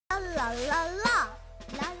La la la.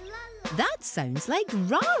 La la la. That sounds like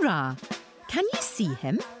Raa Raa. Can you see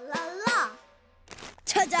him? La la.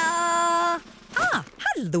 Ta-da! Ah,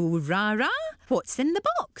 hello, Raa Raa. What's in the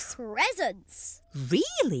box? Presents.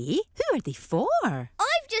 Really? Who are they for?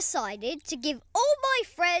 I've decided to give all my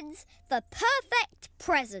friends the perfect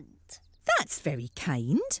present. That's very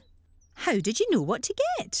kind. How did you know what to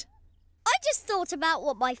get? I just thought about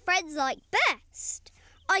what my friends like best.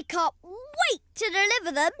 I can't wait to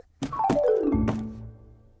deliver them.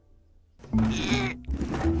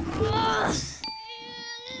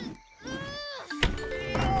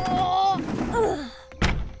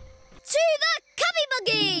 To the cubby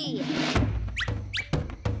buggy!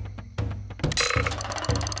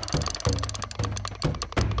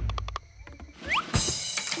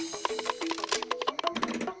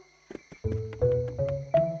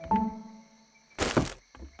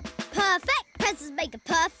 Perfect presents make a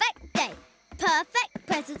perfect day. Perfect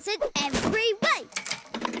presents in every way.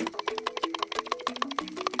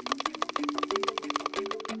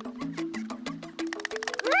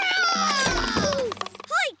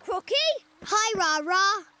 Hi, Crocky. Hi, Raa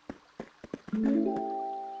Raa.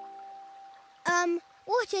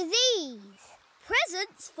 What are these?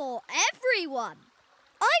 Presents for everyone.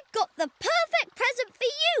 I've got the perfect present for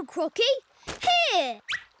you, Crocky. Here.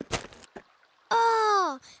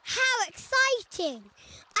 Oh, how exciting.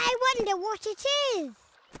 I wonder what it is.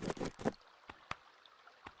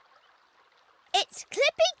 It's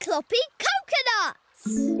Clippy Cloppy Coconuts.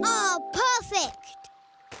 Oh, perfect.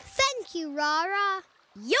 Thank you, Raa Raa.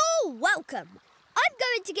 You're welcome. I'm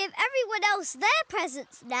going to give everyone else their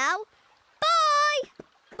presents now. Bye.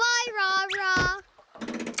 Bye, Raa Raa.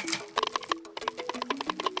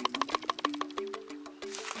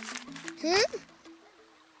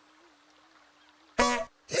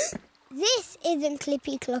 This isn't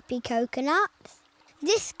Clippy Cloppy Coconuts.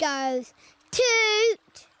 This goes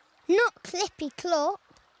toot, not Clippy Clop.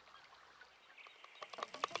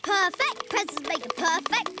 Perfect presents make a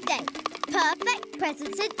perfect day. Perfect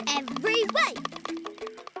presents in every way.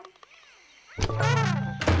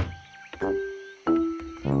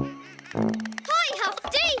 Hi,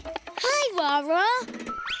 Huffty. Hi, Raa Raa.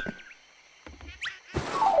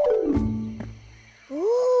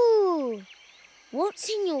 Ooh, what's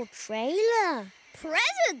in your trailer?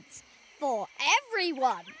 Presents for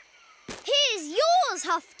everyone. Here's yours,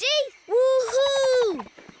 Huffty. Woohoo!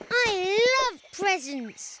 I love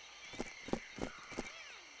presents.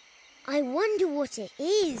 I wonder what it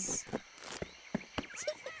is.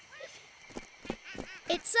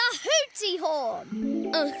 It's a hooty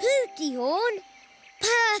horn. A hooty horn?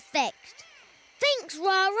 Perfect. Thanks,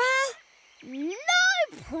 Raa Raa.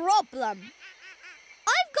 No problem.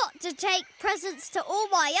 I've got to take presents to all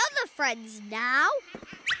my other friends now.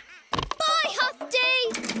 Bye,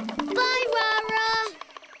 Huffty. Bye, Raa Raa.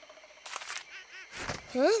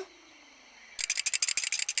 Huh?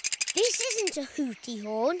 This isn't a hooty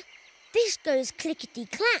horn. This goes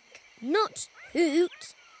clickety-clack, not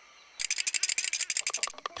hoot.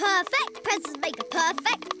 Perfect presents make a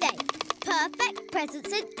perfect day. Perfect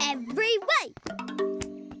presents in every way.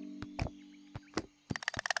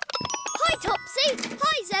 Hi, Topsy.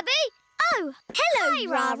 Hi, Zebby. Oh, hello, hi,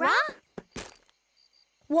 Raa Raa.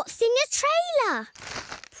 What's in your trailer?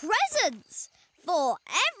 Presents for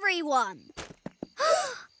everyone.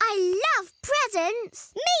 I love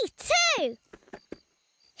presents. Me too.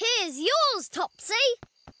 Here's yours, Topsy.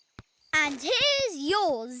 And here's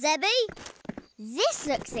yours, Zebby. This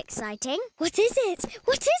looks exciting. What is it?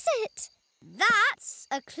 What is it? That's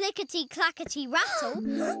a clickety-clackety rattle.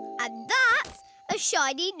 And that's a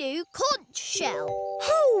shiny new conch shell.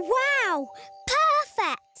 Oh, wow.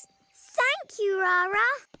 Perfect. Thank you, Raa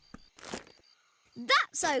Raa.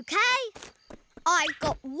 That's okay. I've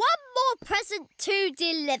got one more present to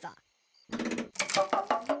deliver. Bye!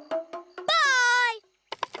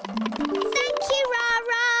 Thank you, Raa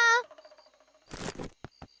Raa.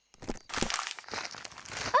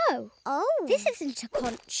 Oh, this isn't a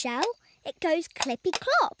conch shell. It goes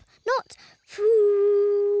clippy-clop, not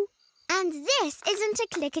foo. And this isn't a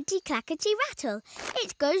clickety-clackety rattle.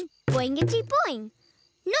 It goes boingety-boing,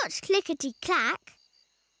 not clickety-clack.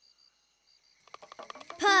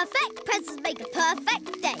 Perfect presents make a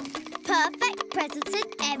perfect day. Perfect presents in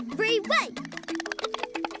every way.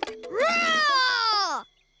 Roar!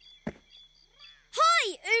 Hi,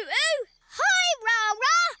 Ooo Ooo. Hi, Raa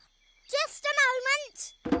Raa. Just a moment.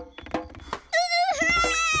 Ooh,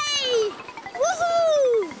 hooray!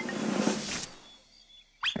 Woohoo!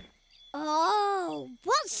 Oh,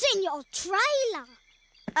 what's in your trailer?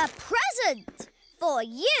 A present for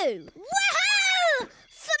you. Woohoo!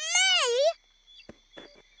 For me?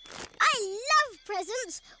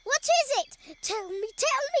 presents. What is it? Tell me,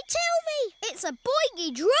 tell me, tell me. It's a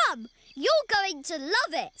boingy drum. You're going to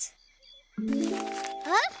love it.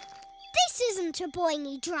 Huh? This isn't a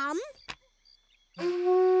boingy drum.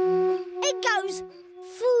 It goes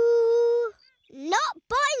foo, not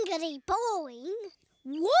boingity boing.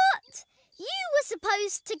 What? You were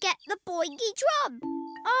supposed to get the boingy drum.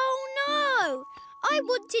 Oh no! I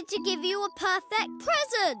wanted to give you a perfect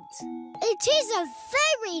present. It is a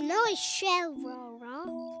very nice shell, Raa Raa.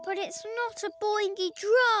 But it's not a boingy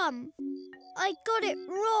drum. I got it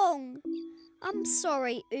wrong. I'm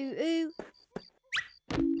sorry, Ooo Ooo.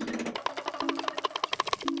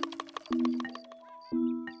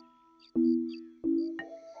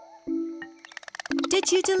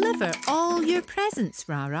 Did you deliver all your presents,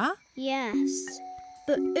 Raa Raa? Yes,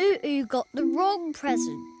 but Ooo Ooo got the wrong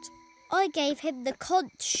present. I gave him the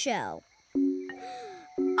conch shell.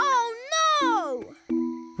 Oh no!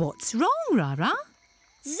 What's wrong, Raa Raa?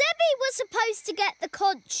 Zebby was supposed to get the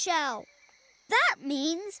conch shell. That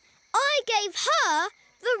means I gave her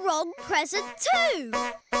the wrong present too.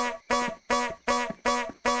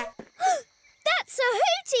 That's a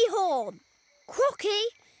hooty horn. Crocky,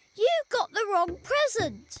 you got the wrong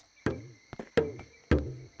present.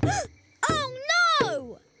 Oh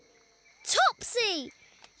no! Topsy,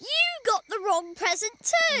 you got the wrong present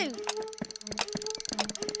too.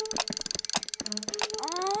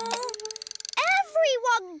 Oh,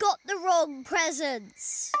 everyone got the wrong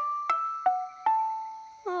presents.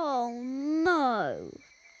 Oh no.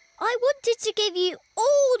 I wanted to give you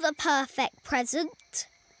all the perfect present,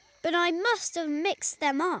 but I must have mixed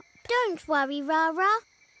them up. Don't worry, Raa Raa.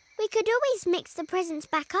 We could always mix the presents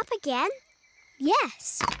back up again.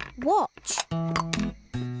 Yes, watch.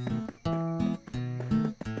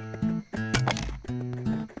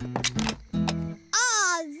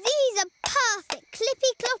 Ah, these are perfect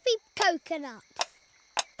clippy-cloppy coconuts.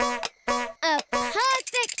 A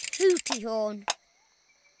perfect hooty horn.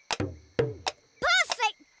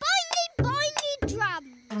 Perfect boingy-boingy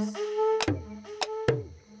drums.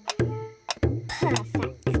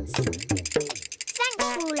 Perfect. Thanks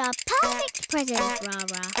for all our perfect presents, Raa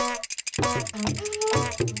Raa.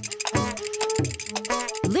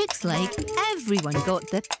 Looks like everyone got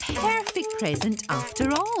the perfect present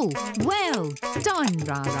after all. Well done,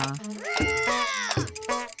 Raa Raa.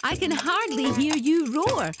 I can hardly hear you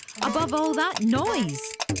roar above all that noise.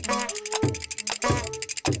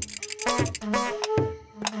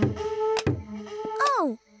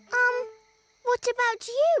 Oh, what about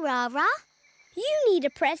you, Raa Raa? You need a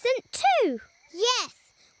present too. Yes,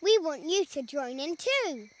 we want you to join in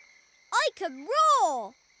too. I can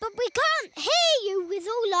roar, but we can't hear you with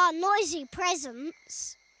all our noisy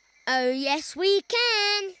presents. Oh, yes, we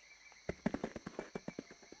can.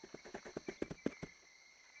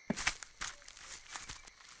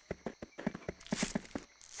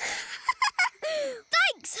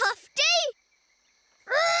 Thanks, Huffty.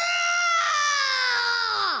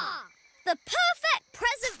 The perfect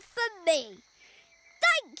present for me.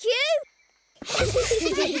 Thank you.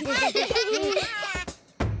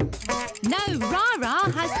 Now Raa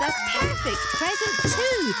Raa has the perfect present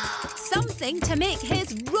too. Something to make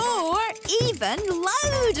his roar even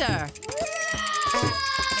louder.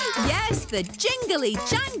 Yes, the Jingly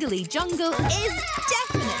Jangly Jungle is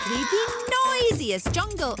definitely the noisiest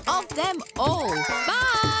jungle of them all.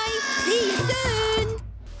 Bye! See you soon!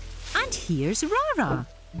 And here's Raa Raa.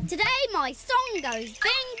 Today my song goes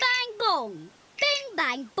bing bang bong. Bing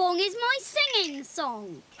bang bong is my singing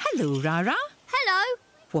song. Hello, Raa Raa. Hello.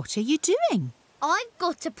 What are you doing? I've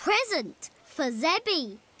got a present for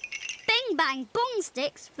Zebby. Bing bang bong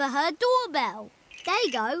sticks for her doorbell. There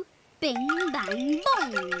you go. Bing bang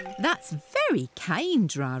bong. That's very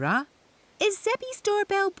kind, Raa Raa. Is Zebby's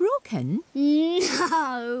doorbell broken?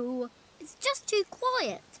 No. It's just too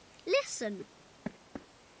quiet. Listen.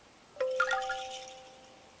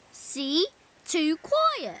 See? Too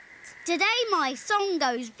quiet. Today my song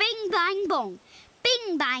goes bing bang bong.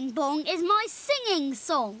 Bing bang bong is my singing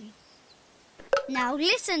song. Now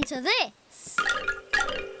listen to this.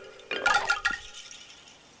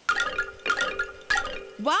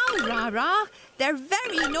 Wow, Raa Raa, they're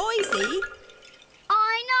very noisy.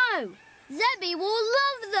 I know. Zebby will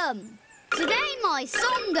love them. Today my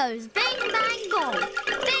song goes bing bang bong.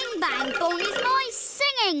 Bing bang bong is my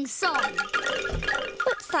singing song.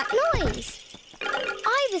 What's that noise?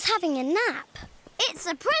 I was having a nap. It's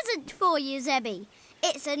a present for you, Zebby.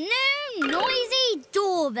 It's a new noisy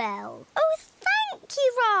doorbell. Oh, thank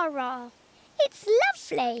you, Raa Raa. It's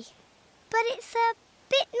lovely, but it's a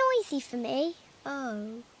bit noisy for me.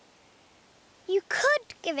 Oh. You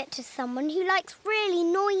could give it to someone who likes really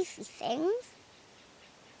noisy things.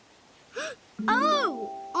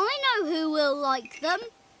 Oh, I know who will like them.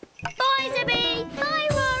 Bye, Zebby. Bye,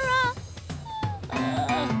 Raa Raa.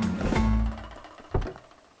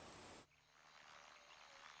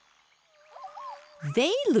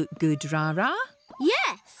 They look good, Raa Raa.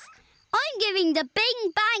 Yes, I'm giving the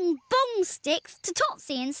Bing Bang Bong sticks to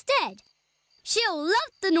Topsy instead. She'll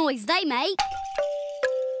love the noise they make.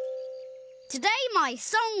 Today my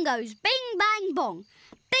song goes Bing Bang Bong.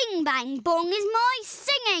 Bing Bang Bong is my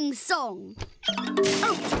singing song.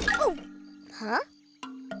 Oh. Huh?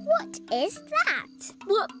 What is that?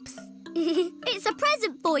 Whoops. It's a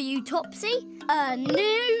present for you, Topsy. A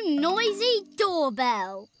new noisy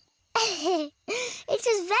doorbell. It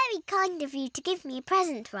was very kind of you to give me a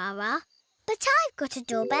present, Raa Raa. But I've got a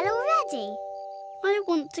doorbell already. I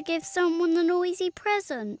want to give someone a noisy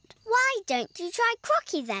present. Why don't you try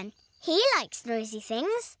Crocky then? He likes noisy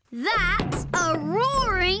things. That's a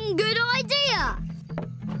roaring good idea.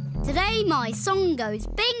 Today my song goes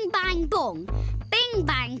Bing Bang Bong. Bing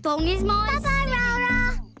Bang Bong is my... Bye-bye, Raa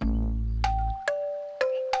Raa.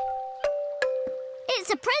 It's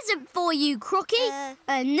a present for you, Crocky.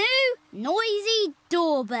 A new noisy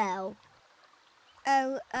doorbell.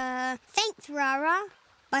 Thanks, Raa Raa.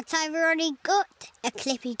 But I've already got a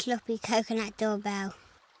clippy-cloppy coconut doorbell.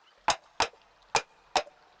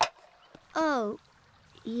 Oh,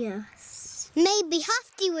 yes. Maybe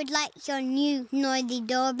Huffty would like your new noisy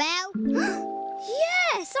doorbell.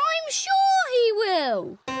 Yes, I'm sure he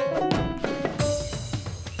will.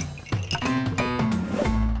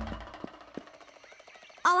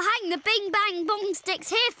 I'll hang the Bing Bang Bong sticks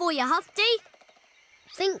here for you, Huffty.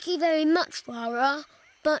 Thank you very much, Raa Raa,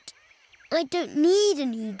 but I don't need a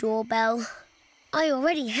new doorbell. I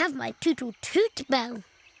already have my tootle toot bell.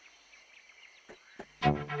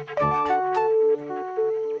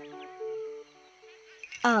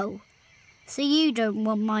 Oh, so you don't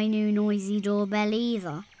want my new noisy doorbell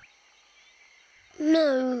either?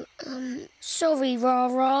 No, sorry, Raa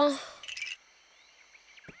Raa.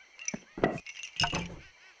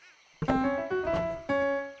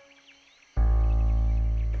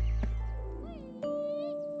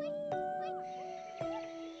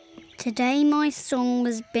 Today my song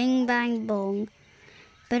was Bing Bang Bong,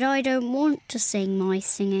 but I don't want to sing my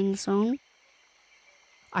singing song.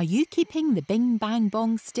 Are you keeping the Bing Bang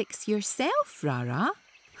Bong sticks yourself, Raa Raa?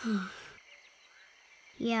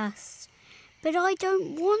 Yes, but I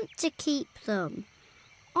don't want to keep them.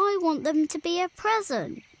 I want them to be a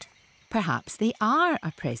present. Perhaps they are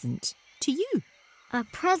a present to you. A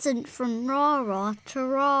present from Raa Raa to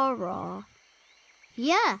Raa Raa.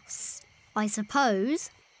 Yes, I suppose.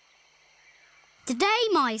 Today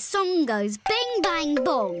my song goes Bing Bang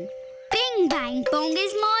Bong. Bing Bang Bong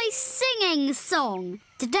is my singing song.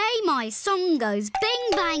 Today my song goes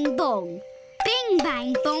Bing Bang Bong. Bing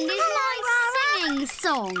Bang Bong is my singing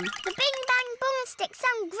song. The Bing Bang Bong sticks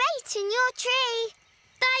sound great in your tree.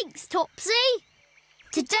 Thanks, Topsy.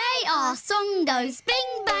 Today our song goes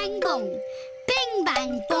Bing Bang Bong. Bing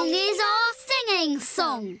Bang Bong is our singing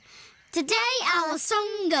song. Today our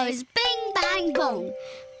song goes Bing Bang Bong.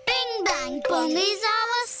 Bing Bang Bong is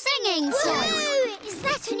our singing song. Woo! Is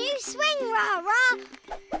that a new swing, Raa Raa?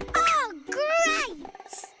 Oh, great!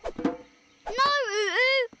 No, Ooo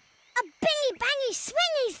Ooo. A bingy bangy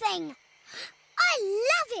swingy thing. I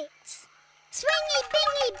love it. Swingy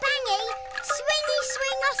bingy bangy, swingy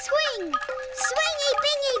swing a swing. Swingy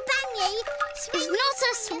bingy bangy, swing. It's not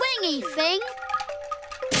a swingy thing.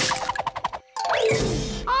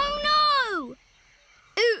 Oh no!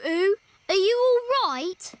 Ooo Ooo, are you all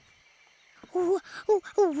right? Ooh.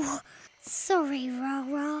 Sorry, Raa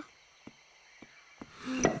Raa.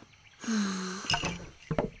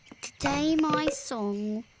 Today my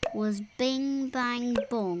song was Bing Bang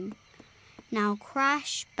Bong. Now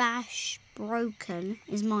Crash Bash Broken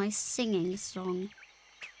is my singing song.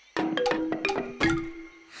 Hey,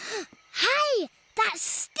 that's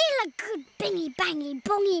still a good bingy bangy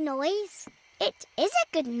bongy noise. It is a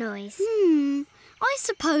good noise. I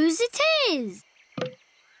suppose it is.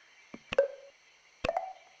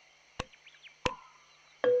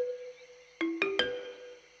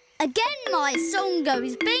 Again my song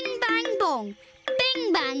goes Bing Bang Bong.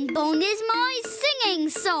 Bing Bang Bong is my singing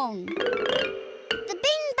song. The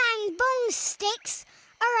Bing Bang Bong sticks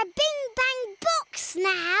are a Bing Bang box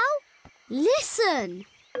now. Listen,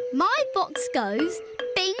 my box goes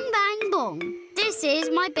Bing Bang Bong. This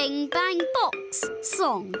is my Bing Bang box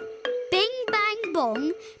song. Bing Bang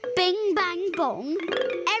Bong, Bing Bang Bong.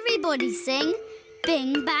 Everybody sing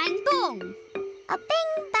Bing Bang Bong. A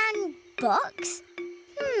Bing Bang box?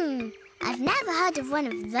 I've never heard of one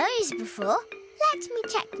of those before. Let me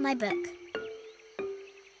check my book.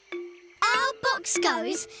 Our box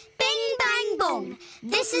goes bing, bang, bong.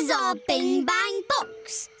 This is our bing, bang,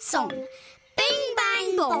 box song. Bing,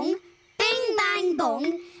 bang, bong, bing, bang,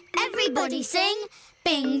 bong. Everybody sing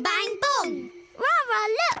bing, bang, bong. Raa Raa,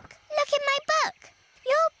 look! Look in my book.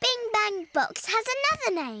 Your bing bang box has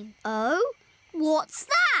another name. Oh? What's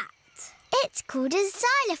that? It's called a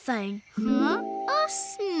xylophone. Huh? A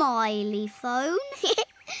smiley phone?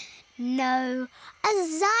 No, a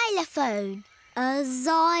xylophone. A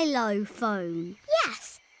xylophone.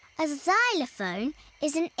 Yes, a xylophone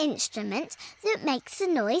is an instrument that makes a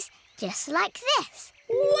noise just like this.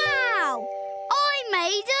 Wow! I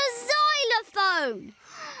made a xylophone!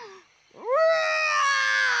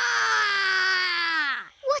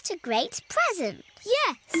 What a great present.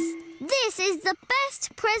 Yes, this is the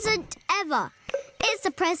best present ever. It's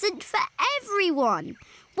a present for everyone.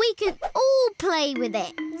 We can all play with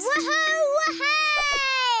it. Woohoo!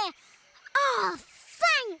 Woohoo! Oh,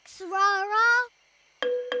 thanks, Raa Raa.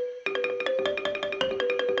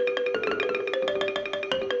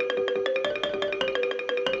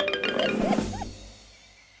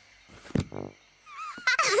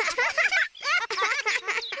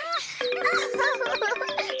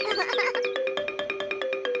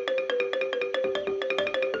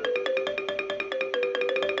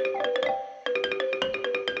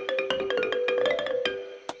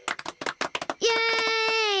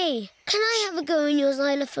 Yay! Can I have a go on your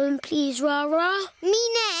xylophone, please, Raa Raa? Me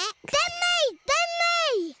next. Then me! Then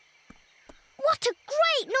me! What a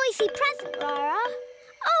great noisy present, Raa Raa.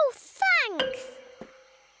 Oh, thanks.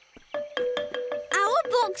 Our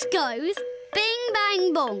box goes bing,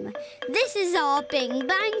 bang, bong. This is our bing,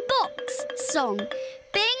 bang, box song.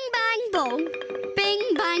 Bing, bang, bong,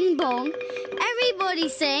 bing, bang, bong. Everybody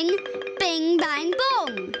sing bing, bang,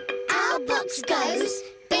 bong. Our box goes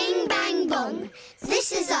bing, bang, bong.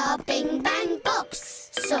 This is our bing, bang, box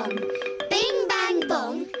song. Bing, bang,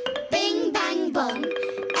 bong, bing, bang, bong.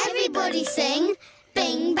 Everybody sing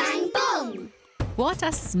bing, bang, bong. What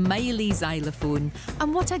a smiley xylophone,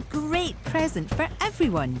 and what a great present for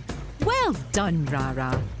everyone. Well done, Raa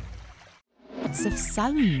Raa. Lots of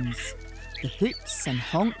sounds. The hoots and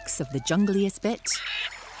honks of the jungliest bit.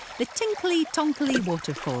 The tinkly-tonkly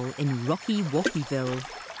waterfall in rocky Walkyville.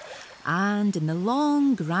 And in the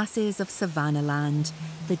long grasses of Savannah Land,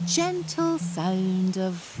 the gentle sound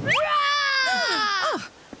of... Oh,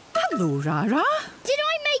 hello, Raa Raa. Did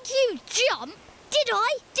I make you jump? Did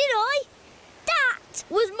I? That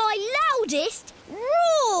was my loudest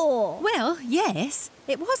roar. Well, yes,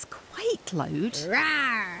 it was quite loud.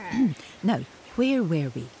 Rawr. Now, where were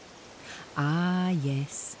we? Ah,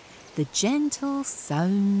 yes, the gentle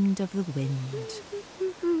sound of the wind.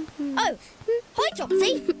 Oh, hi,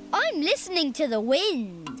 Topsy. I'm listening to the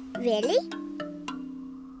wind. Really?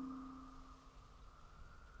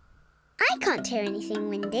 I can't hear anything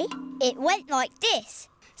windy. It went like this.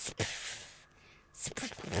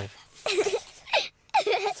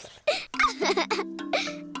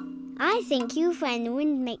 I think you'll find the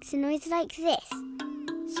wind makes a noise like this.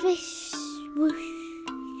 Swish, swoosh,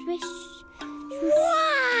 swish.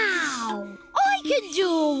 Wow! I can do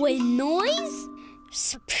a wind noise.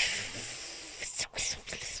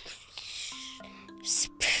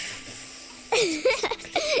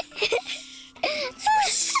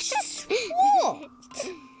 What?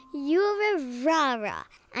 You're a Raa Raa,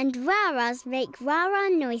 and Raa Raas make Raa Raa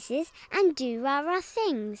noises and do Raa Raa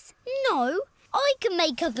things. No, I can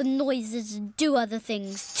make other noises and do other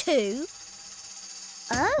things too.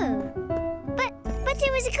 Oh. But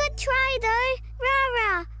it was a good try, though. Raa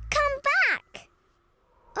Raa, come back.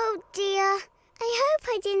 Oh, dear. I hope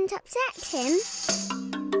I didn't upset him.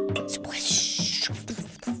 Squish.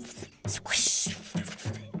 Squish.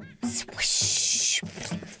 Squish.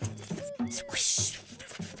 Squish.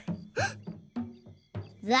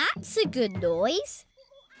 That's a good noise.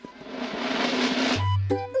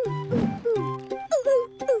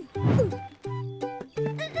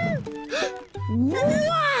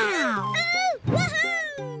 Wow!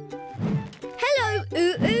 Hello,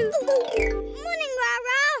 Ooo Ooo. Morning, Raa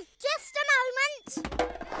Raa. Just a moment.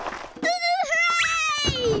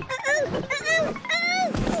 Hooray!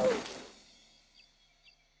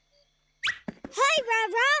 Hi, Raa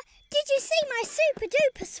Raa. Did you see my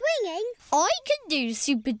super-duper swinging? I can do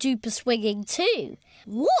super duper swinging too.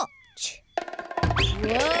 Watch.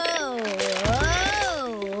 Whoa,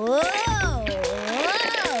 whoa, whoa,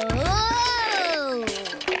 whoa, whoa.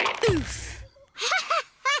 Oof.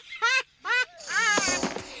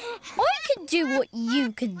 I can do what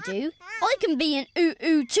you can do. I can be an Ooo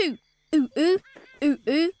Ooo too. Ooo Ooo, Ooo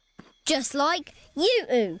Ooo, just like you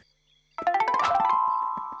Ooo.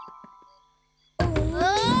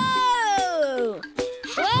 Oh!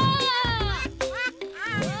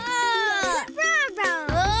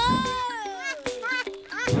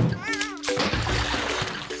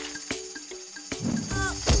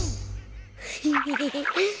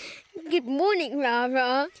 Good morning, Raa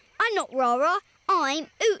Raa. I'm not Raa Raa, I'm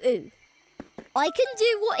Ooo Ooo. I can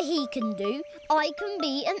do what he can do. I can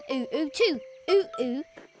be an Ooo Ooo too. Ooo Ooo,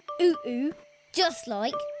 Ooo Ooo, just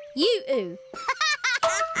like you Ooo.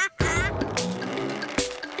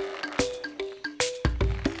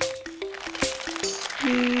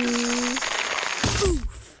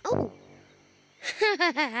 Oof. Oh.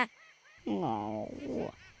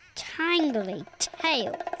 Oh, tangly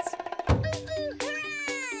tails.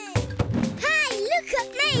 Hey, look at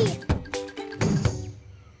me!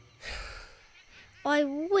 I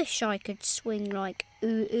wish I could swing like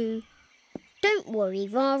Ooo Ooo. Don't worry,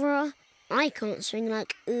 Raa Raa. I can't swing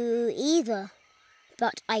like Ooo Ooo either.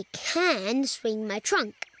 But I can swing my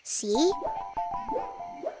trunk, see?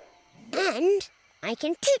 And I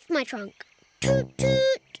can toot my trunk. Toot,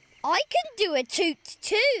 toot. I can do a toot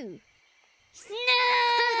too.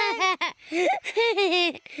 Snoo!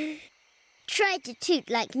 Try to toot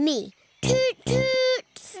like me. Toot, toot.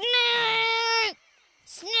 Snoo!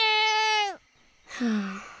 Snoo!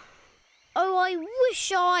 Oh, I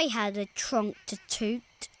wish I had a trunk to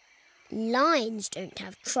toot. Lions don't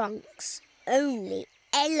have trunks. Only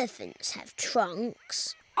elephants have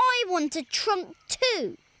trunks. I want a trunk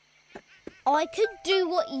too. I could do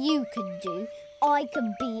what you can do. I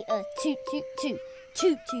can be a toot toot toot,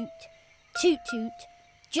 toot toot, toot toot,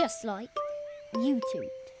 just like you toot.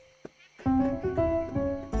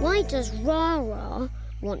 Why does Raa Raa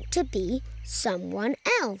want to be someone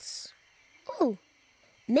else? Oh,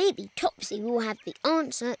 maybe Topsy will have the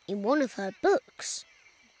answer in one of her books.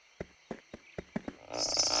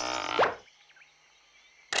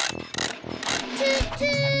 Toot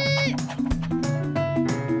toot!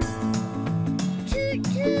 Toot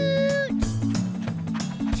toot!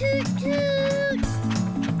 Toot toot!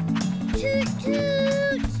 Toot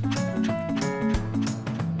toot!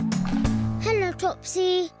 Hello,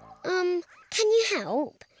 Topsy. Can you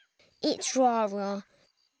help? It's Raa Raa.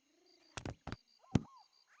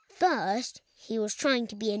 First, he was trying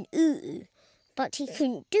to be an Ooo Ooo, but he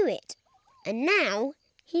couldn't do it. And now,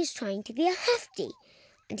 he's trying to be a Huffty,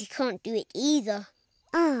 and he can't do it either.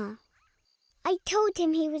 Ah. I told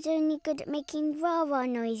him he was only good at making Raa Raa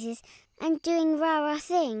noises and doing Raa Raa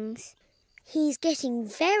things. He's getting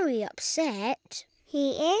very upset.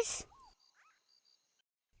 He is?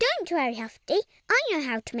 Don't worry, Huffty. I know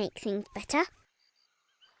how to make things better.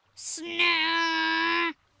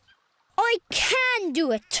 Snoo! I can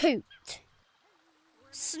do a toot.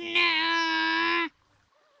 Snoo!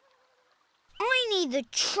 I need a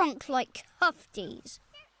trunk like Huffty's.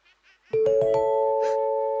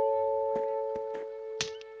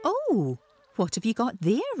 Oh, what have you got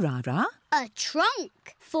there, Raa Raa? A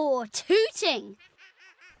trunk for tooting.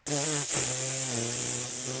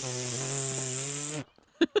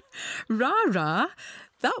 Raa Raa,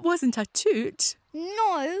 that wasn't a toot.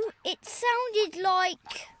 No, it sounded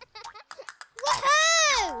like...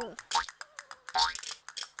 Woohoo!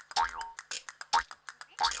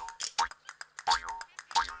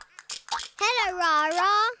 Hello, Raa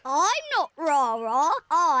Raa. I'm not Raa Raa,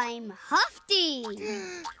 I'm Huffty.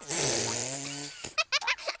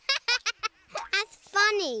 That's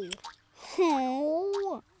funny.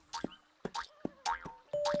 Oh.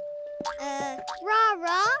 Raa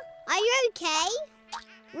Raa, are you okay?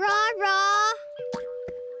 Raa Raa.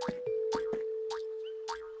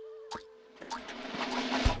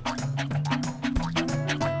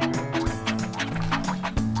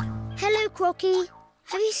 Hello, Crocky.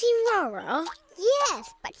 Have you seen Raa Raa?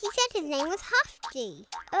 Yes, but he said his name was Huffty.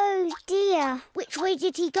 Oh dear. Which way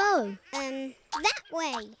did he go? That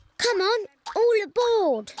way. Come on, all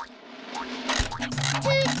aboard.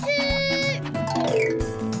 Toot toot!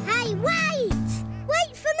 Hey, wait!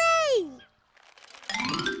 Wait for me!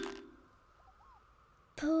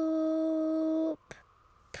 Poop,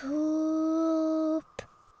 poop.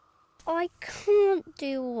 I can't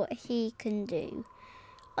do what he can do.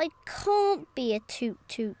 I can't be a toot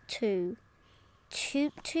toot too.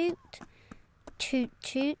 Toot toot, toot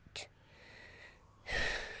toot.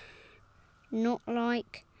 Not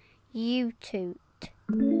like you toot.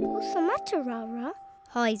 What's the matter, Raa Raa?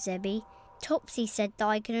 Hi, Zebby. Topsy said that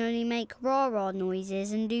I can only make Raa Raa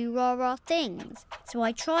noises and do Raa Raa things. So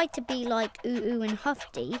I tried to be like Ooo Ooo and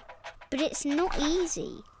Huffty, but it's not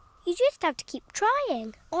easy. You just have to keep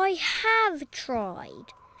trying. I have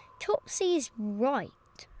tried. Topsy is right.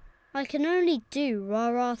 I can only do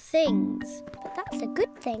Raa Raa things. But that's a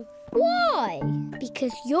good thing. Why?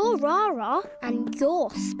 Because you're Raa Raa and you're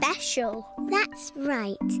special. That's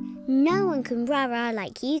right. No one can Raa Raa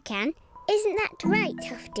like you can. Isn't that right,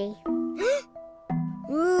 Huffty?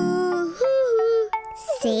 Woo-hoo-hoo.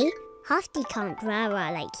 See? Huffty can't rah-rah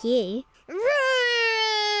like you.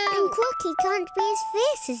 And Crocky can't be as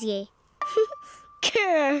fierce as you.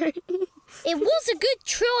 It was a good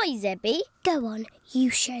try, Zebby. Go on, you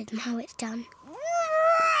show them how it's done.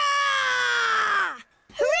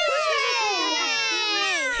 Hooray!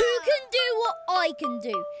 Who can do what I can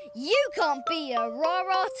do? You can't be a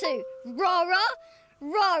Raa-Raa too. Raa-Raa,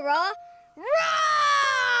 Raa-Raa,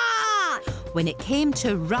 Raa! When it came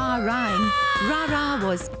to rah-rahing, Raa Raa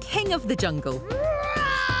was king of the jungle.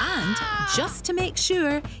 And just to make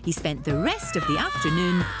sure, he spent the rest of the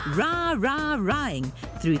afternoon rah-rah-rahing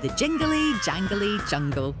through the Jingly Jangly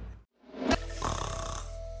Jungle.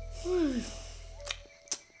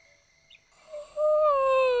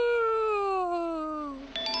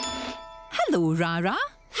 Hello, Raa Raa.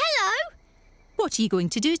 Hello! What are you going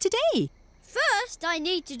to do today? First, I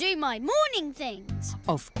need to do my morning things.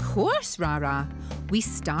 Of course, Raa Raa. We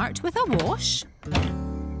start with a wash.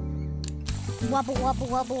 Wubba, wubba,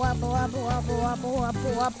 wubba, wubba, wubba, wubba, wubba, wubba,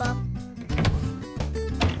 wubba.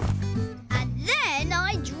 And then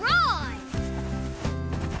I dry.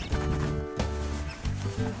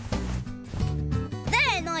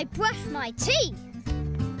 Then I brush my teeth.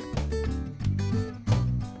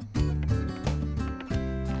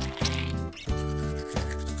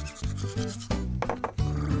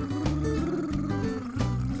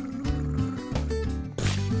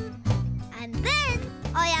 And then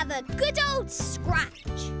I have a good old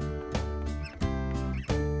scratch.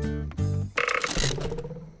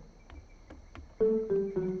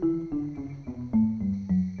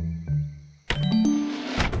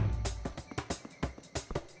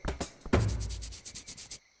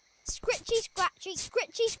 Scritchy, scratchy,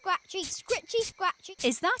 scritchy, scratchy, scritchy, scratchy.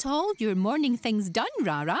 Is that all your morning things done,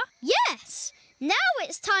 Raa Raa? Yes! Now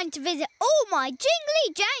it's time to visit all my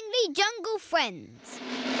Jingly Jangly Jungle friends.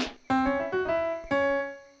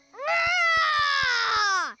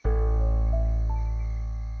 Raa!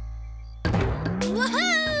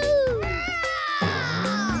 Woohoo!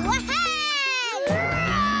 Raa! Wahey!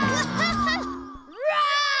 Raa!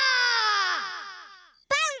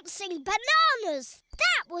 Bouncing bananas!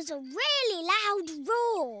 That was a really loud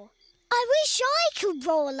roar. I wish I could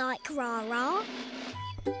roar like Raa-Raa.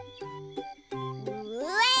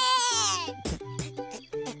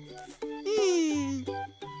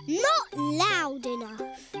 Not loud enough.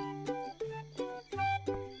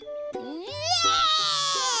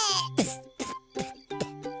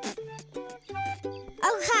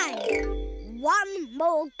 Okay, one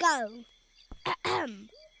more go. Raa!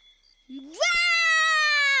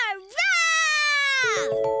 Raa!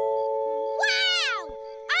 Wow!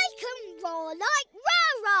 I can roar like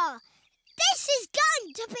Raa-Raa. This is going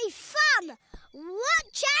to be fun.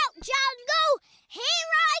 Watch out, jungle!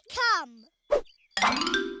 Here I come!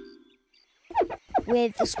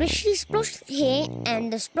 With the splishy splosh here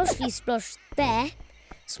and the sploshy splosh there.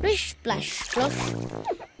 Splish, splash, splosh.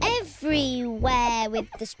 Everywhere with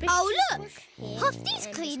the splishy Oh, look! splosh here Huffty's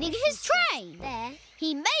and cleaning splishy his train. splosh there.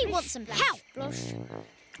 He may want some help. Splosh.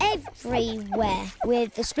 Everywhere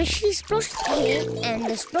with the splishy splosh here and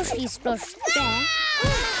the sploshy splosh there.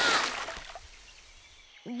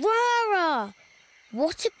 Raa-Raa!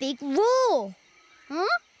 What a big roar!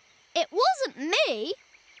 Huh? It wasn't me.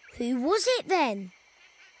 Who was it then?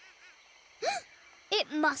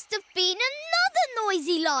 It must have been another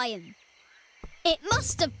noisy lion. It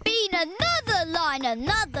must have been another lion,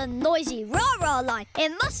 another noisy Raa-Raa lion.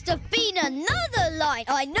 It must have been another lion.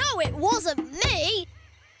 I know it wasn't me.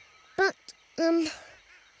 But,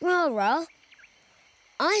 Raa-Raa,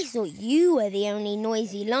 I thought you were the only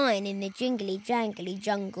noisy lion in the Jingly Jangly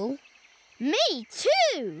Jungle. Me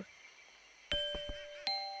too.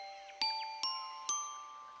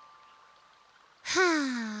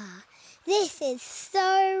 Ha! This is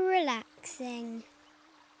so relaxing.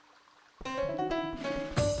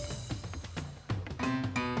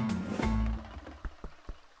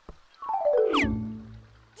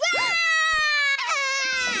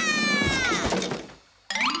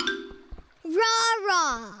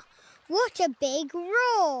 Raa-Raa! What a big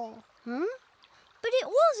roar! Huh? But it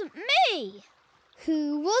wasn't me.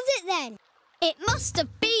 Who was it then? It must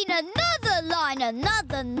have been another lion,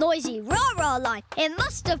 another noisy Raa-Raa lion. It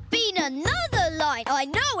must have been another lion. I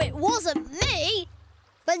know it wasn't me.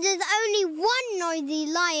 But there's only one noisy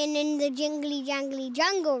lion in the Jingly Jangly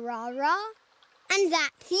Jungle, Raa-Raa. And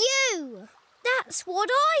that's you. That's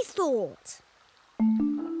what I thought.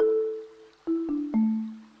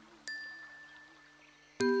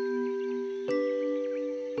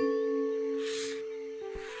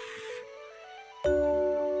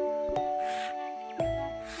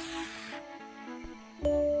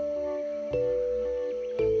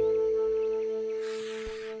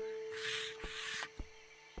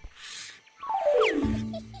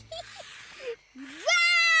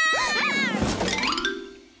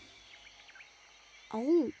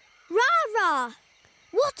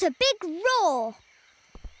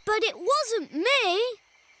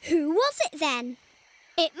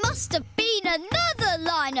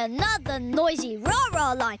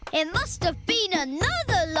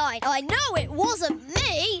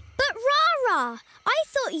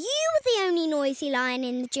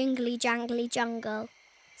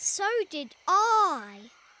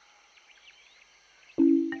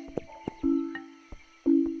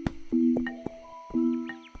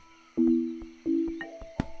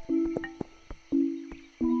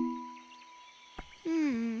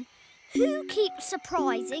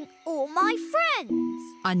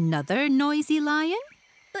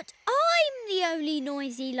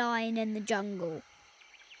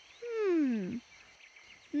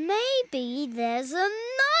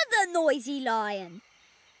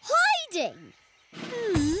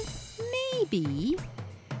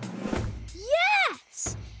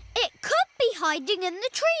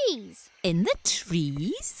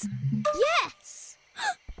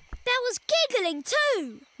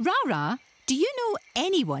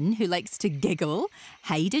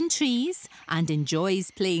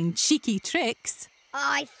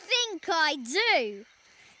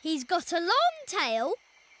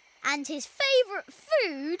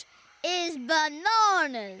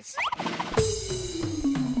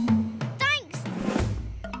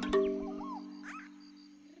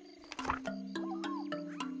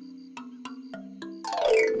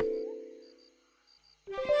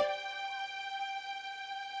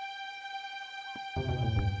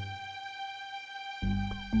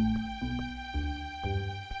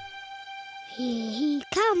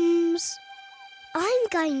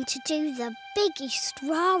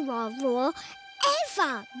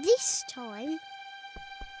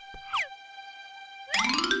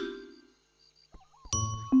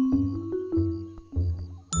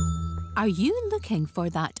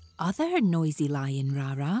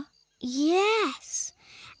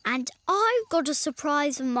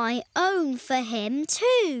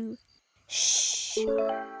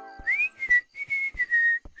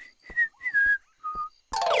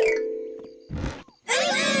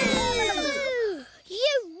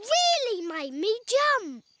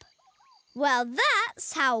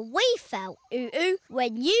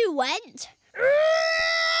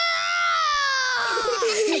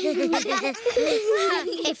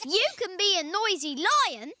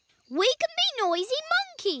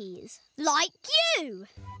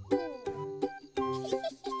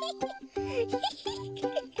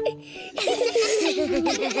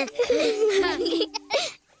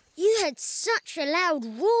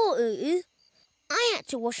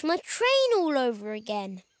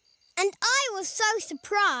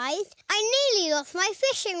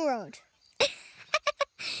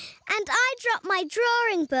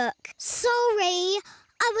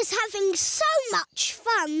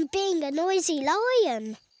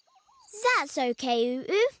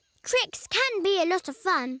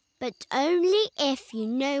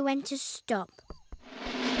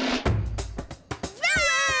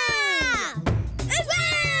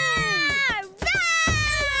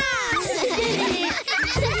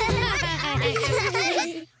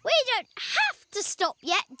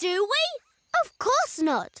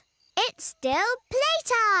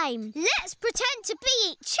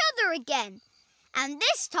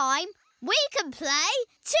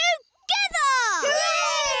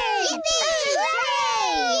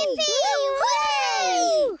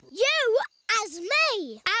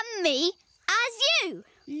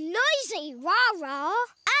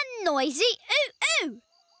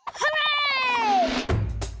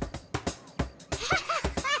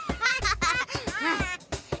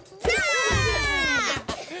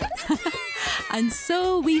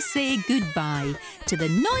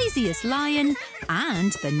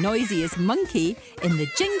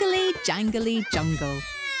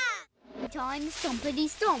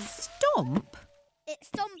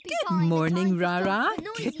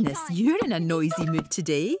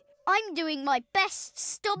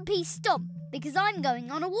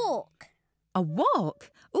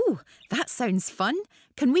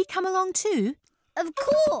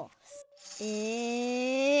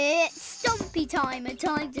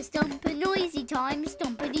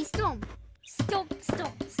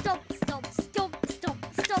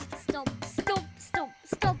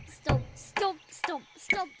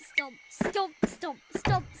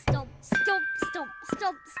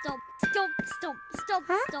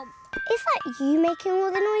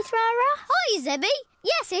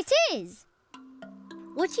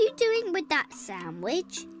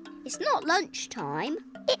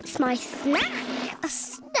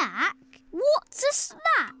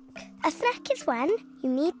 A snack is when you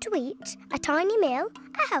need to eat a tiny meal,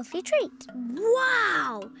 a healthy treat.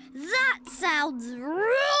 Wow! That sounds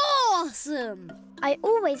awesome! I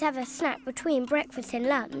always have a snack between breakfast and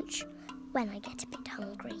lunch when I get a bit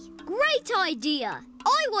hungry. Great idea!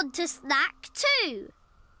 I want a snack too!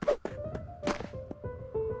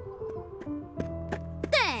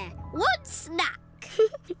 There, one snack!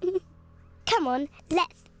 Come on,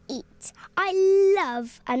 let's eat. I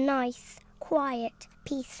love a nice, quiet,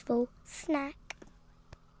 peaceful snack.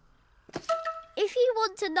 If you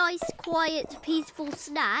want a nice, quiet, peaceful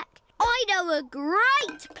snack, I know a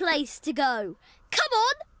great place to go. Come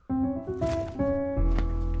on!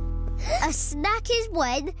 A snack is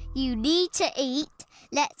when you need to eat.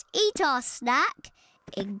 Let's eat our snack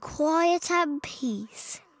in quiet and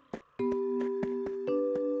peace.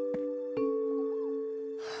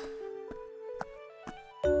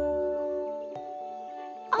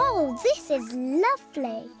 Oh, this is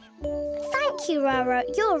lovely. Thank you, Raa Raa.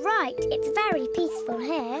 You're right. It's very peaceful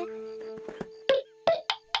here.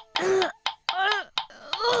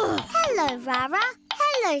 Hello, Raa Raa.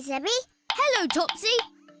 Hello, Zebby. Hello, Topsy.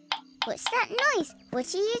 What's that noise?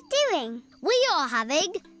 What are you doing? We are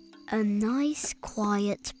having a nice,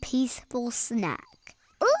 quiet, peaceful snack.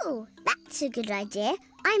 Ooh, that's a good idea.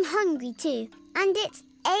 I'm hungry too, and it's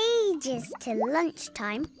ages till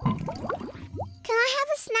lunchtime. Can I have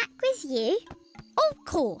a snack with you? Of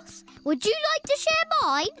course. Would you like to share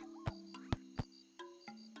mine?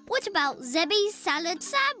 What about Zebby's salad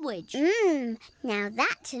sandwich? Now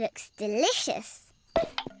that looks delicious.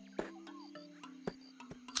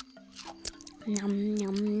 Nom,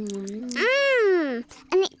 nom, nom.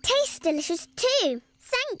 And it tastes delicious too.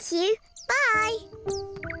 Thank you. Bye.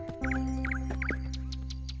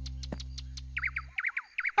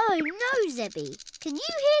 Oh no, Zebby. Can you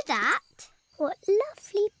hear that? What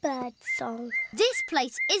lovely bird song. This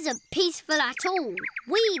place isn't peaceful at all.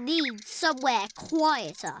 We need somewhere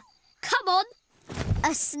quieter. Come on.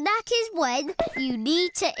 A snack is when you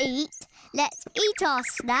need to eat. Let's eat our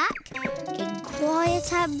snack in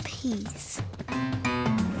quiet and peace.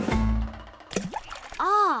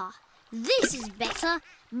 Ah, this is better.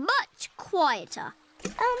 Much quieter.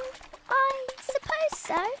 I suppose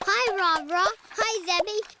so. Hi, Raa Raa. Hi,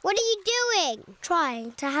 Zebby. What are you doing?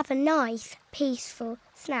 Trying to have a nice, peaceful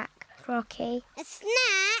snack, Crocky. A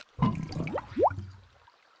snack?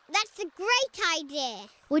 That's a great idea.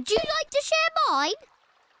 Would you like to share mine?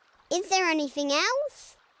 Is there anything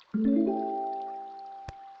else?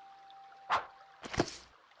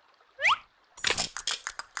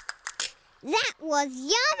 That was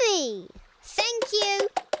yummy. Thank you.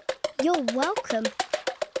 You're welcome.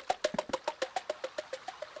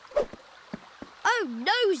 Oh,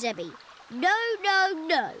 no, Zebby. No, no,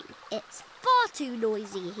 no. It's far too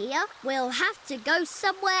noisy here. We'll have to go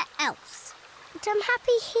somewhere else. But I'm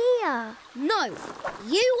happy here. No.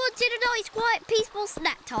 You wanted a nice, quiet, peaceful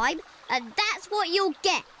snack time, and that's what you'll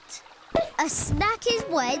get. A snack is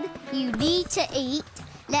when you need to eat.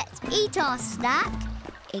 Let's eat our snack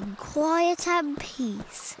in quiet and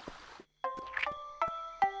peace.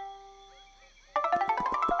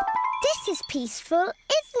 This is peaceful,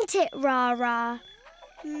 isn't it, Raa Raa?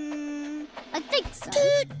 I think so.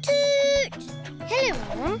 Toot toot! Hello,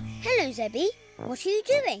 Raa Raa. Hello, Zebby. What are you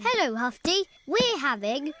doing? Hello, Huffty. We're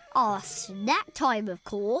having our snack time, of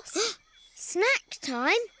course. Snack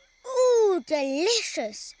time? Ooh,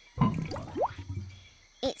 delicious.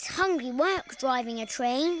 It's hungry work driving a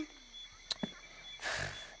train.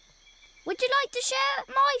 Would you like to share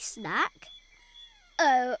my snack?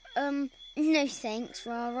 Oh, no thanks,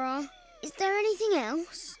 Raa Raa. Is there anything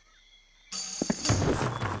else?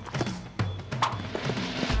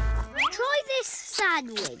 Try this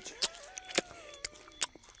sandwich.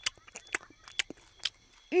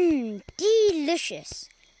 Delicious.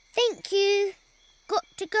 Thank you. Got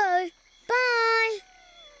to go. Bye.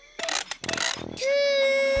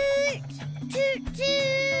 Toot! Toot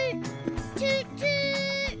toot! Toot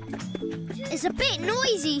toot! It's a bit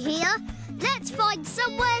noisy here. Let's find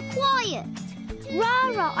somewhere quiet.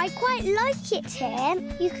 Raa Raa, I quite like it here.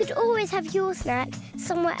 You could always have your snack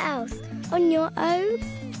somewhere else on your own.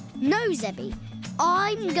 No, Zebby.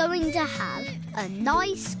 I'm going to have a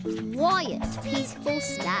nice, quiet, peaceful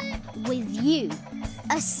snack with you.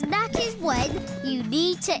 A snack is when you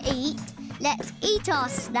need to eat. Let's eat our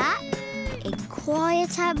snack in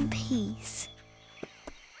quiet and peace.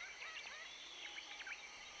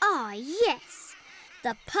 Ah, yes.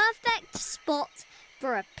 The perfect spot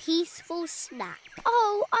for a peaceful snack.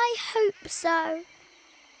 Oh, I hope so.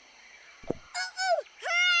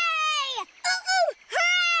 Hooray! Hooray!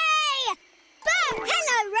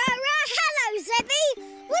 Hello, Raa Raa. Hello, Zebby.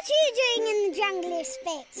 What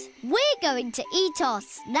going to eat our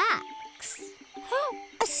snacks.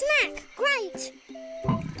 A snack! Great!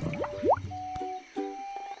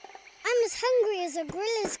 I'm as hungry as a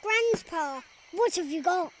gorilla's grandpa. What have you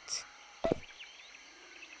got?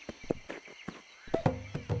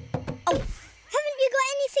 Oh, haven't you got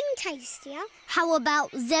anything tastier? How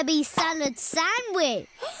about Zebby's salad sandwich?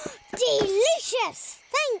 Delicious!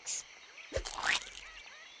 Thanks.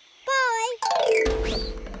 Bye.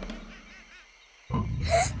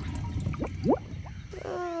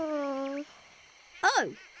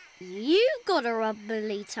 Oh, you've got a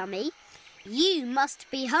rumbly tummy. You must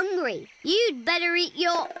be hungry. You'd better eat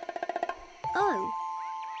your... Oh.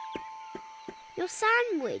 Your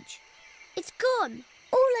sandwich. It's gone.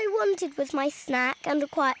 All I wanted was my snack and a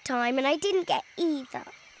quiet time, and I didn't get either.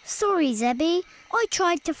 Sorry, Zebby. I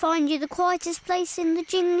tried to find you the quietest place in the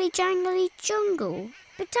Jingly Jangly Jungle.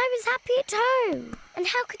 But I was happy at home. And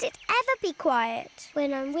how could it ever be quiet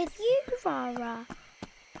when I'm with you, Raa Raa?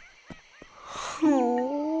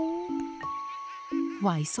 Oh.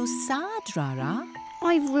 Why so sad, Raa Raa?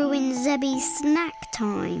 I've ruined Zebby's snack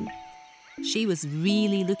time. She was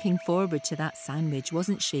really looking forward to that sandwich,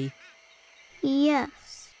 wasn't she? Yes.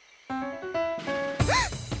 Hurrah!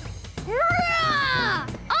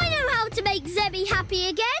 I know how to make Zebby happy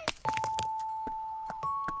again.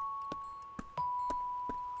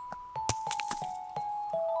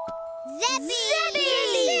 Zebby!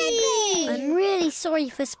 I'm really sorry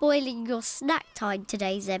for spoiling your snack time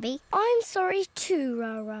today, Zebby. I'm sorry too,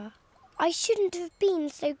 Raa Raa. I shouldn't have been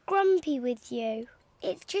so grumpy with you.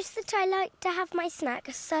 It's just that I like to have my snack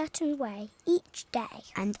a certain way each day.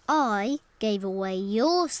 And I gave away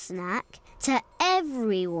your snack to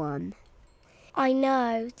everyone. I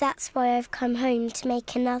know. That's why I've come home to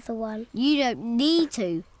make another one. You don't need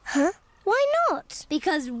to. Huh? Why not?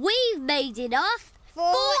 Because we've made enough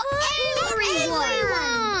for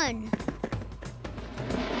everyone!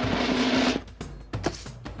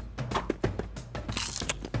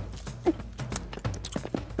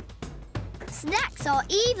 Snacks are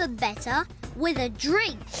even better with a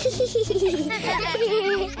drink.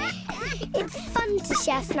 It's fun to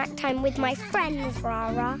share snack time with my friends,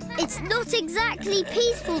 Raa Raa. It's not exactly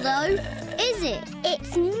peaceful, though, is it?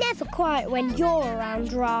 It's never quiet when you're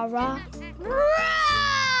around, Raa Raa. Raa!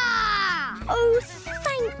 Oh,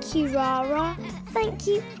 thank you, Raa Raa. Thank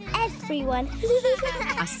you, everyone.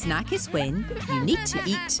 A snack is when you need to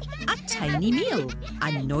eat a tiny meal,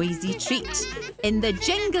 a noisy treat, in the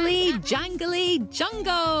Jingly Jangly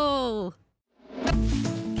Jungle.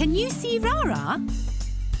 Can you see Raa Raa?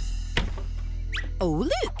 Oh,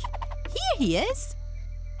 look! Here he is.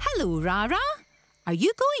 Hello, Raa Raa. Are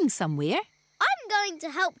you going somewhere? I'm going to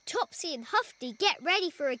help Topsy and Huffty get ready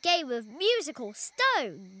for a game of musical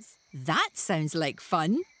stones. That sounds like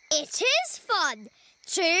fun. It is fun!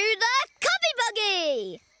 To the Cubby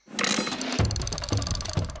Buggy!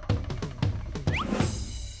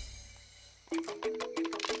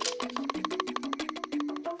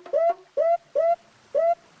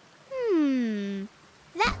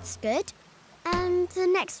 That's good. And the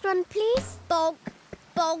next one, please. Bonk,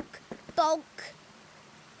 bonk, bonk.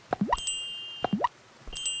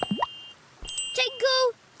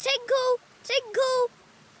 Tinkle, tinkle, tinkle.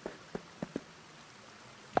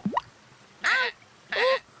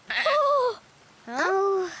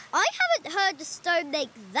 Oh. I haven't heard a stone make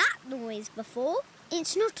that noise before.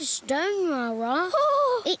 It's not a stone, Raa Raa.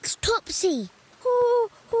 It's Topsy.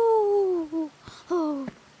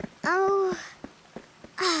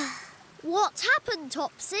 What happened,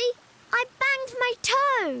 Topsy? I banged my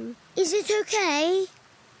toe. Is it okay?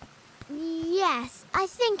 Yes, I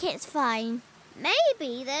think it's fine.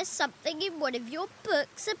 Maybe there's something in one of your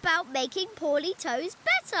books about making poorly toes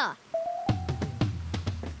better.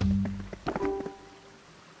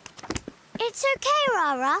 It's okay,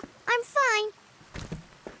 Raa Raa. I'm fine.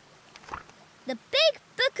 The Big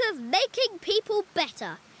Book of Making People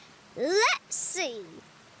Better. Let's see.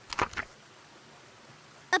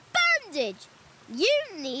 A bandage. You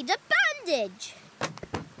need a bandage.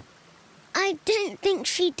 I don't think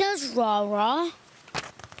she does, Raa Raa.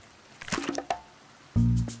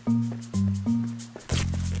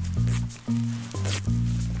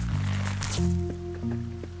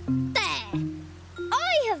 There.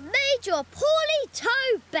 I have made your poorly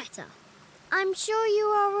toe better. I'm sure you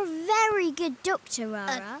are a very good doctor, Raa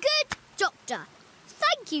Raa. A good doctor.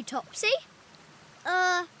 Thank you, Topsy.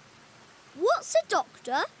 What's a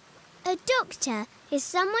doctor? A doctor is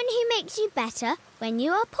someone who makes you better when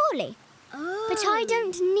you are poorly. Oh. But I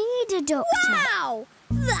don't need a doctor. Wow!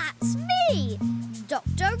 That's me,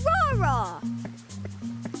 Dr. Raa Raa.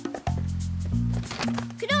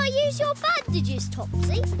 Can I use your bandages,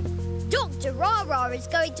 Topsy? Dr. Raa Raa is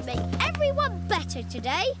going to make everyone better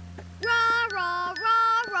today. Raa Raa,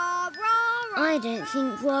 Raa Raa, Raa Raa. I don't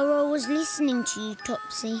think Raa Raa was listening to you,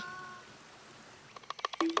 Topsy.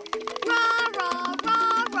 Raa Raa,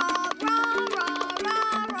 Raa Raa, Raa Raa,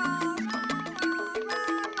 Raa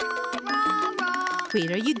Raa.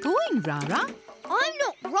 Where are you going, Raa Raa? I'm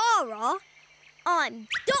not Raa Raa. I'm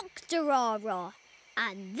Dr. Raa Raa.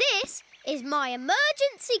 And this is my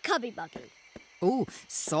emergency cubby buggy. Oh,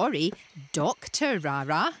 sorry, Dr. Raa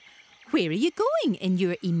Raa. Where are you going in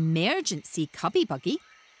your emergency cubby buggy?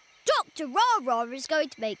 Dr. Raa Raa is going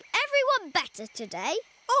to make everyone better today.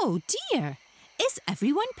 Oh dear, is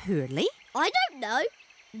everyone poorly? I don't know,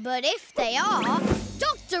 but if they are,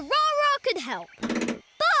 Dr. Raa Raa can help.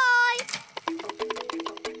 Bye!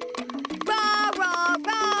 Raa Raa,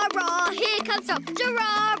 Raa Raa, here comes Dr.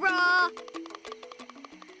 Raa Raa.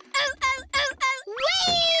 Oh, oh, oh, oh!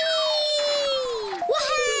 Whee!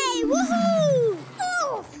 Wahey! Woohoo!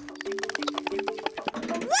 Oh!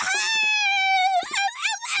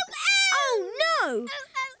 Oh no!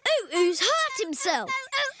 Ooo Oo's hurt himself.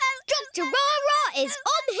 Dr. Raa Raa is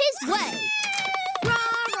on his way.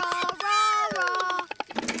 Raa Raa, Raa Raa.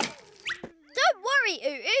 Don't worry,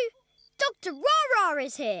 Ooo Ooh. Dr. Raa Raa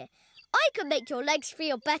is here. I can make your legs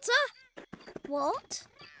feel better. What?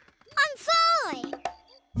 I'm fine.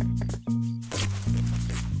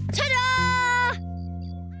 Ta-da!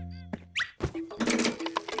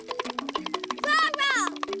 Raa Raa,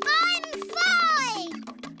 I'm fine.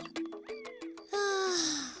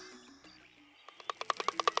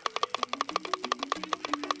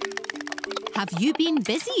 Have you been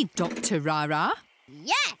busy, Dr. Raa Raa?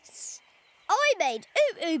 Yes! I made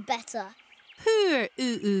Ooo Oooo better. Poor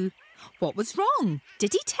Ooo Ooo. What was wrong?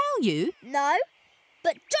 Did he tell you? No,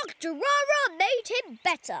 but Dr. Raa Raa made him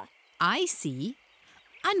better. I see.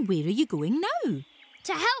 And where are you going now?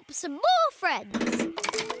 To help some more friends.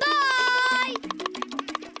 Bye!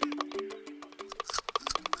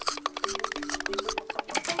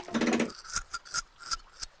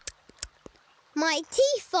 My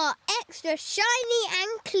teeth are extra shiny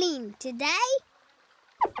and clean today.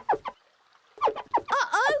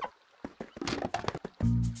 Uh-oh!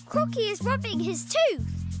 Crocky is rubbing his tooth.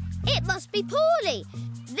 It must be poorly.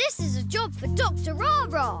 This is a job for Dr. Raa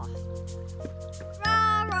Raa.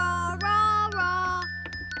 Raa Raa, Raa Raa.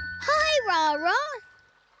 Hi, Raa Raa.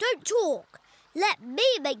 Don't talk. Let me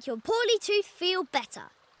make your poorly tooth feel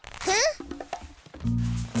better. Huh?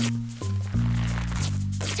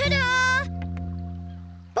 Ta-da!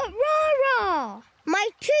 But Raa Raa, my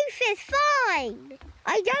tooth is fine.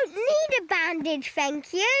 I don't need a bandage,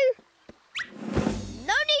 thank you.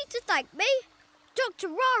 No need to thank me. Dr.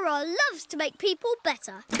 Raa Raa loves to make people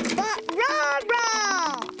better. But Raa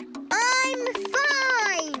Raa, I'm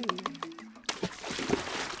fine.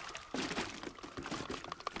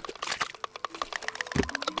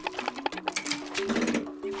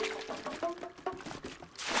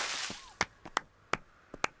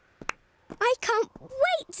 I can't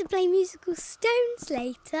wait to play musical stones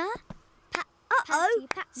later. Uh-oh,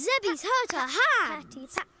 Zebby's hurt her hand.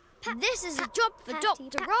 This is a job for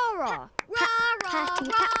Dr. Raa Raa. Raa Raa,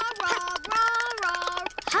 Raa Raa, Raa Raa.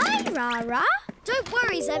 Hi, Raa Raa. Don't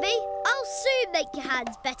worry, Zebby. I'll soon make your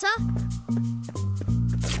hands better.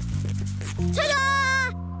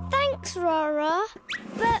 Ta-da! Thanks, Raa Raa.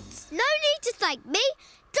 But no need to thank me.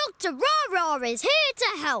 Dr. Raa Raa is here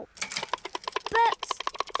to help. But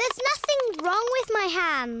there's nothing wrong with my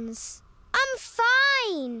hands. I'm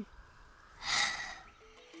fine.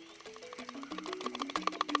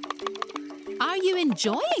 Are you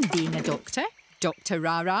enjoying being a doctor, Dr.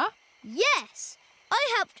 Raa Raa? Yes,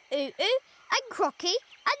 I helped Ooo Ooo and Crocky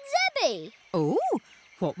and Zebby. Oh,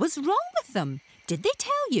 what was wrong with them? Did they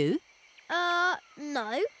tell you?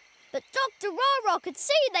 No. But Dr. Raa Raa could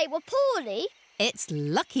see they were poorly. It's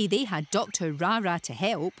lucky they had Dr. Raa Raa to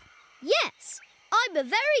help. Yes, I'm a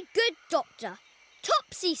very good doctor.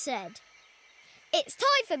 Topsy said. It's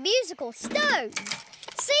time for musical stones.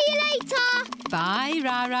 See you later. Bye,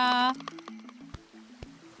 Raa Raa.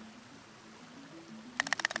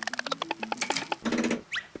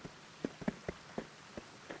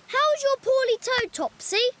 How's your poorly toe,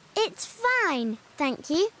 Topsy? It's fine, thank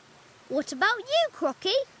you. What about you,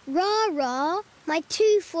 Crocky? Raa Raa, my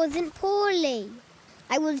tooth wasn't poorly.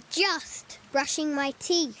 I was just brushing my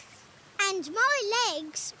teeth. And my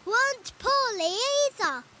legs weren't poorly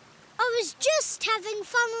either. I was just having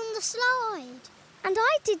fun on the slide. And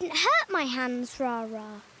I didn't hurt my hands, Raa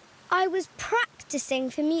Raa. I was practicing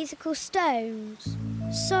for musical stones.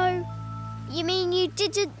 So, you mean you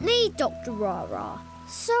didn't need Dr. Raa Raa?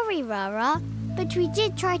 Sorry, Raa Raa, but we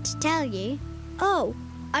did try to tell you. Oh,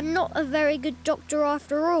 I'm not a very good doctor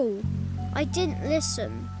after all. I didn't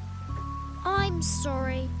listen. I'm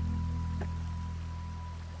sorry.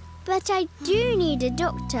 But I do need a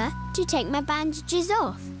doctor to take my bandages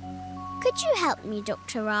off. Could you help me,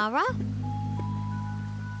 Dr. Raa Raa?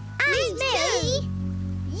 And me?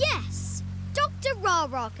 Yes, Dr. Raa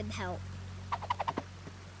Raa can help.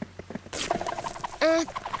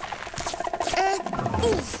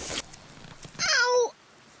 Oof. Ow!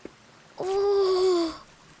 Oh.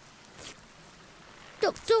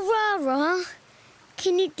 Dr. Raa Raa,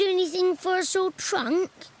 can you do anything for a sore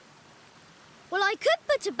trunk? Well, I could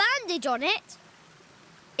put a bandage on it,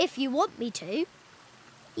 if you want me to.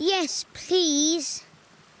 Yes, please.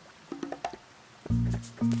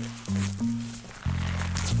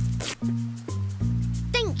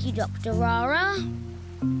 Thank you, Dr. Raa Raa.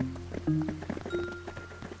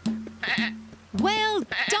 Well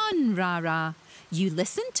done, Raa Raa. You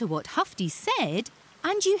listened to what Huffty said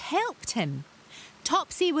and you helped him.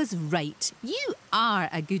 Topsy was right. You are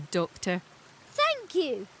a good doctor. Thank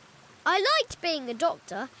you. I liked being a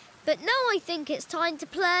doctor, but now I think it's time to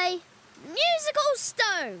play Musical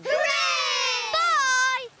Stone. Hooray!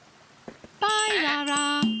 Bye! Bye, Raa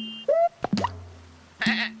Raa.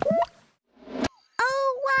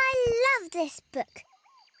 Oh, I love this book.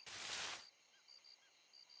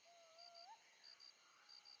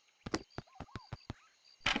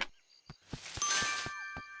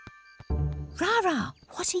 Raa Raa,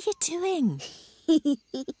 what are you doing?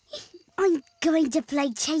 I'm going to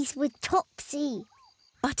play chase with Topsy.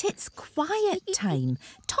 But it's quiet time.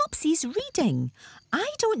 Topsy's reading.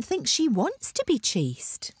 I don't think she wants to be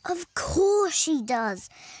chased. Of course she does.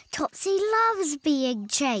 Topsy loves being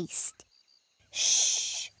chased.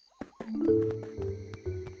 Shh.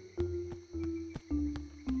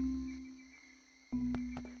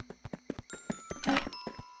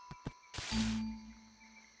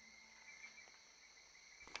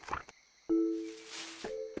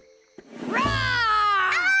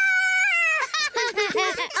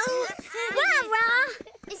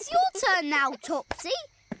 Now, Topsy.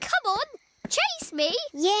 Come on, chase me.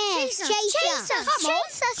 Yes, chase us. Come on.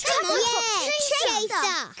 Chase us. Come on, Topsy. Chase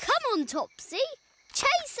us. Come on, Topsy.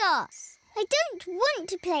 Chase us. I don't want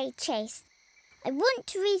to play chase. I want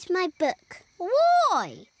to read my book.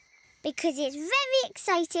 Why? Because it's very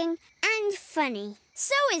exciting and funny.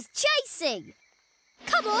 So is chasing.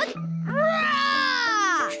 Come on.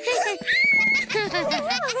 Raa!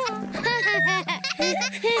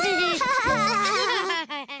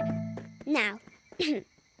 Now,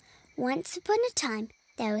 once upon a time,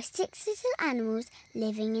 there were 6 little animals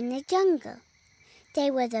living in the jungle. They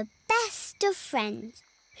were the best of friends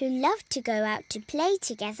who loved to go out to play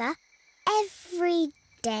together every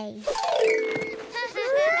day. Ooh, ooh!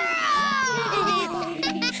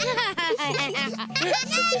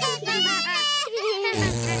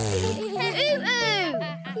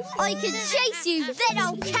 I can chase you, then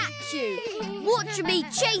I'll catch you. Watch me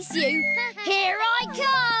chase you. Here I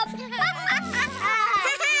come!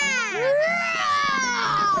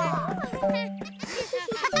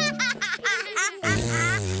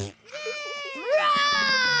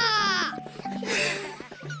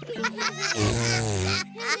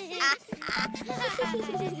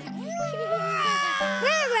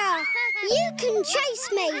 Raa, you can chase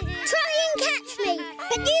me, try and catch me,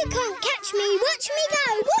 but you can't catch me. Watch me go!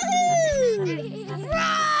 Woohoo!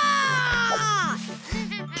 Raa!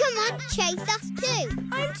 Come on, chase us too.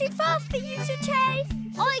 I'm too fast for you to chase.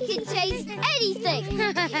 I can chase anything.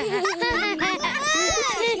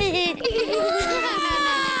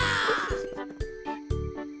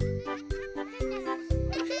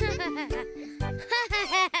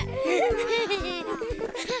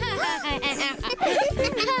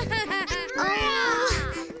 Oh,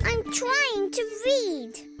 I'm trying to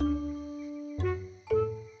read.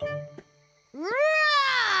 Raa!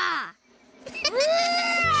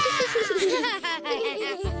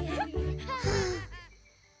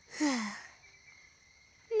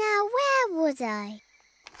 Now, where was I?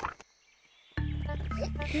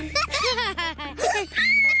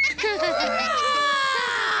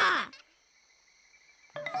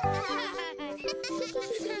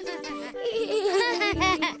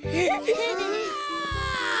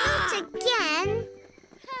 Not again.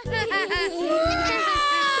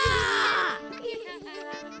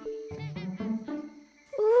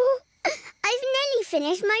 Ooh, I've nearly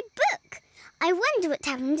finished my book. I wonder what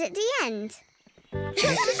happened at the end.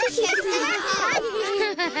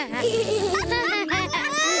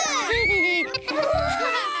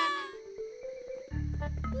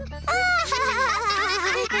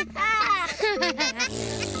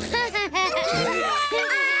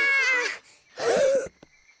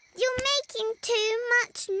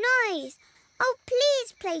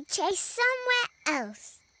 play chase somewhere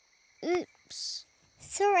else. Oops.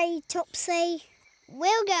 Sorry, Topsy.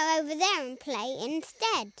 We'll go over there and play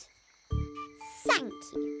instead. Thank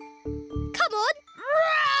you. Come on.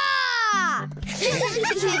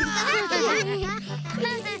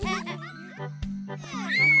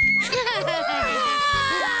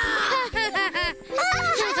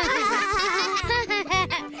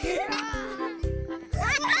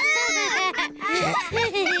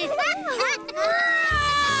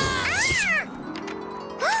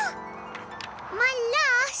 My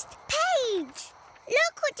last page!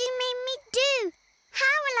 Look what you made me do!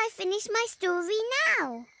 How will I finish my story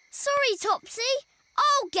now? Sorry, Topsy.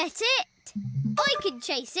 I'll get it. I can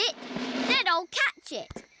chase it, then I'll catch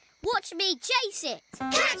it. Watch me chase it.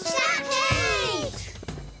 Catch that page!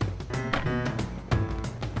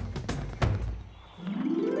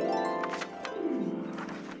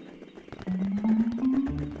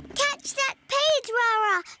 Catch that page, Raa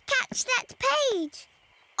Raa! Catch that page!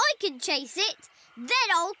 I can chase it, then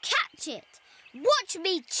I'll catch it. Watch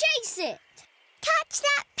me chase it. Catch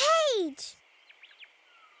that page!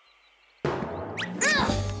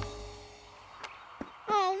 Ugh.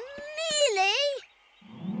 Oh, Mealy!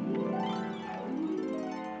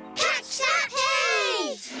 Catch that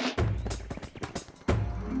page!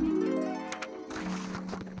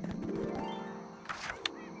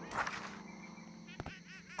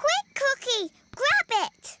 Quick, Crocky! Grab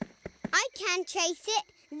it! I can chase it,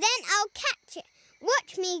 then I'll catch it.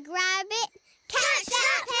 Watch me grab it. Catch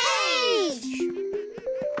that page!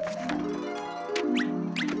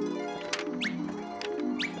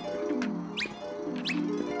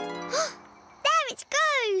 There it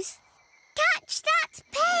goes! Catch that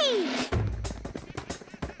page!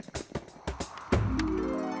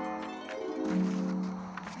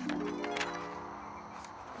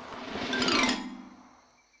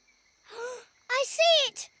 I see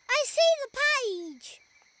it! I see the page!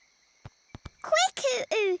 Quick, Ooo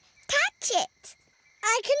Ooo! Catch it!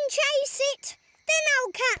 I can chase it, then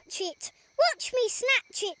I'll catch it. Watch me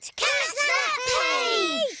snatch it. Catch that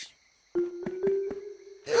page!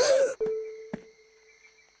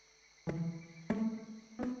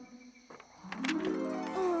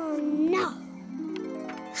 Oh no!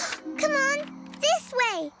 Come on, this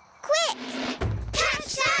way! Quick!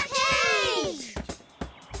 Catch that page!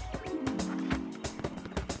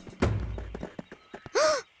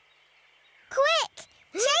 Quick!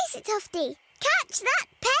 Chase it, Huffty! Catch that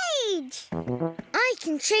page! I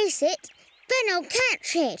can chase it, then I'll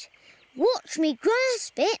catch it. Watch me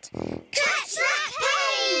grasp it. Catch that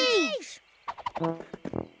page!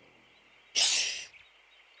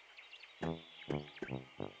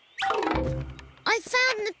 I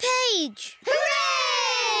found the page.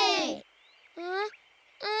 Hooray!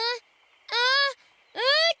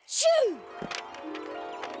 Achoo!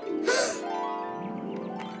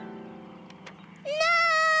 No!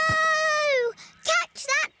 Catch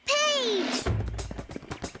that page!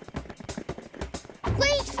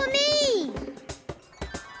 Wait for me!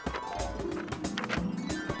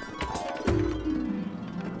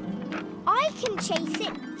 I can chase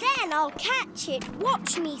it, then I'll catch it.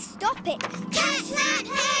 Watch me stop it. Catch that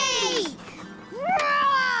page!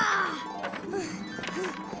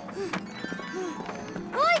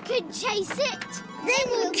 I can chase it, Then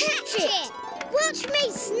we'll catch it. Watch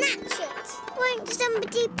me snatch it. Won't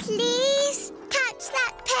somebody please catch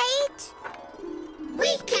that page?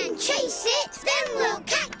 We can chase it, then we'll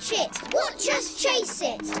catch it. Watch us chase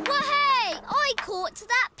it. Well, hey, I caught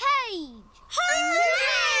that page.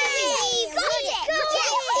 Hooray! Got it!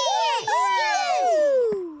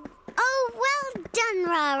 Oh, well done,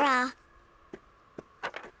 Raa Raa.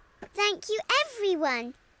 Thank you,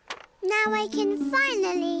 everyone. Now I can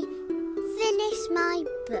finally finish my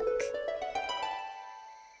book.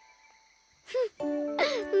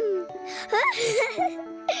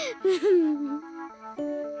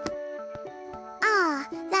 Ah,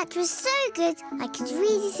 that was so good I could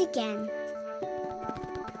read it again.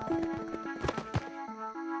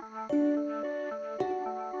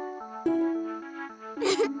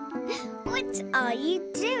 What are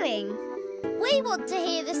you doing? We want to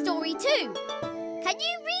hear the story too. Can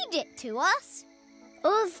you read it to us?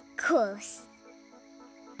 Of course.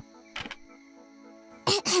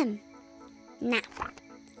 Now,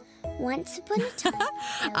 once upon a time...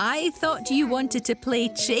 I thought you wanted to play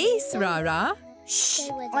chase, Raa Raa. Shh,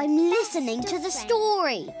 I'm listening to the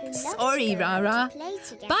story. Sorry, Raa Raa.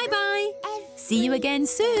 Bye-bye. See you again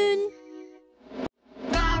soon.